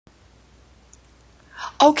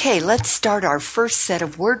Okay, let's start our first set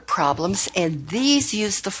of word problems, and these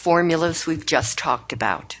use the formulas we've just talked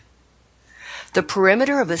about. The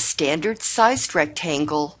perimeter of a standard-sized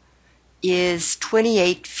rectangle is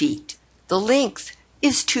 28 feet. The length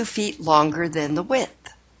is 2 feet longer than the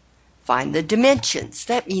width. Find the dimensions.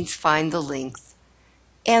 That means find the length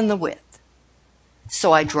and the width.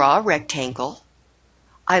 So I draw a rectangle,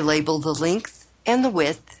 I label the length and the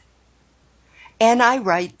width, and I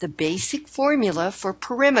write the basic formula for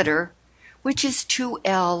perimeter, which is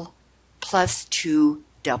 2L plus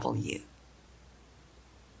 2W.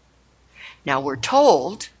 Now we're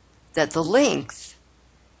told that the length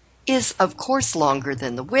is of course longer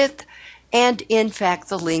than the width, and in fact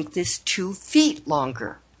the length is 2 feet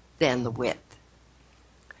longer than the width.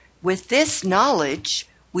 With this knowledge,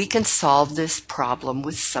 we can solve this problem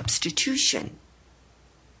with substitution.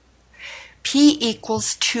 P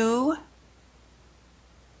equals 2L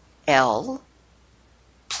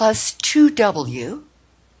plus 2W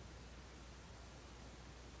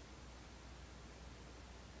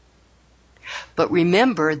but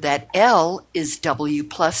remember that L is W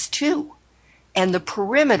plus 2, and the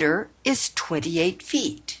perimeter is 28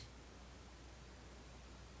 feet.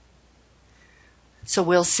 So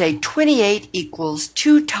we'll say 28 equals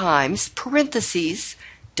 2 times, parentheses,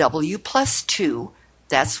 W plus 2,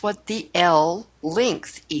 that's what the L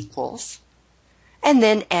length equals, and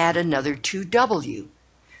then add another 2W.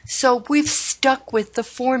 So we've stuck with the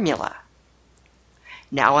formula.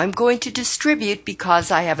 Now I'm going to distribute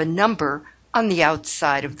because I have a number on the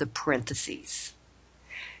outside of the parentheses.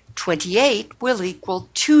 28 will equal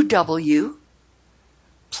 2W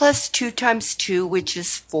plus 2 times 2, which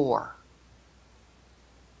is 4.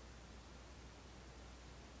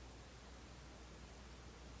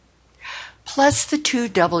 Plus the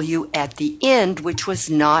 2W at the end, which was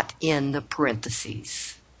not in the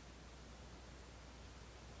parentheses.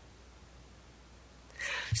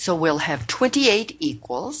 So we'll have 28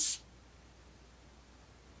 equals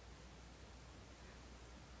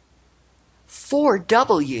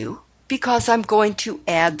 4W, because I'm going to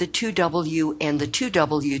add the 2W and the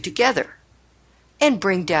 2W together and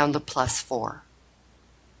bring down the plus 4.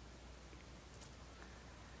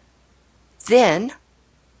 Then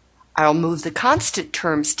I'll move the constant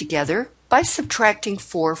terms together by subtracting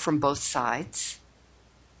 4 from both sides.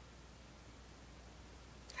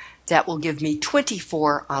 That will give me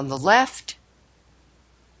 24 on the left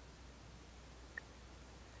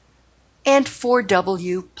and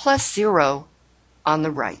 4W plus 0 on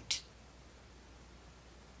the right.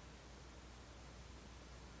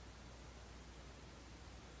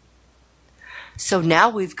 So now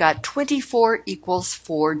we've got 24 equals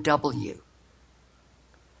 4W.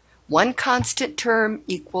 One constant term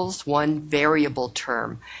equals one variable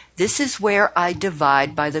term. This is where I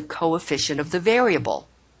divide by the coefficient of the variable.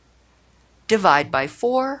 Divide by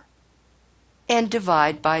 4 and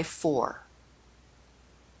divide by 4.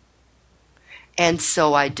 And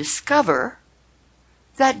so I discover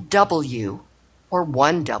that W, or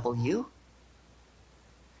 1W,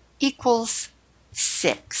 equals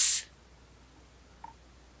 6.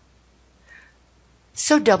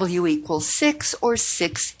 So W equals 6, or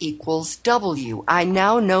 6 equals W. I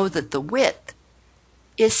now know that the width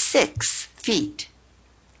is 6 feet.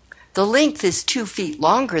 The length is 2 feet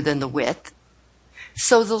longer than the width,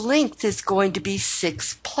 so the length is going to be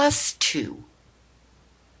 6 plus 2.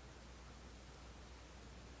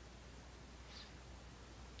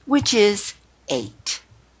 Which is 8.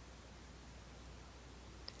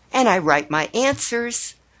 And I write my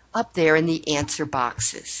answers up there in the answer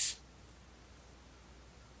boxes.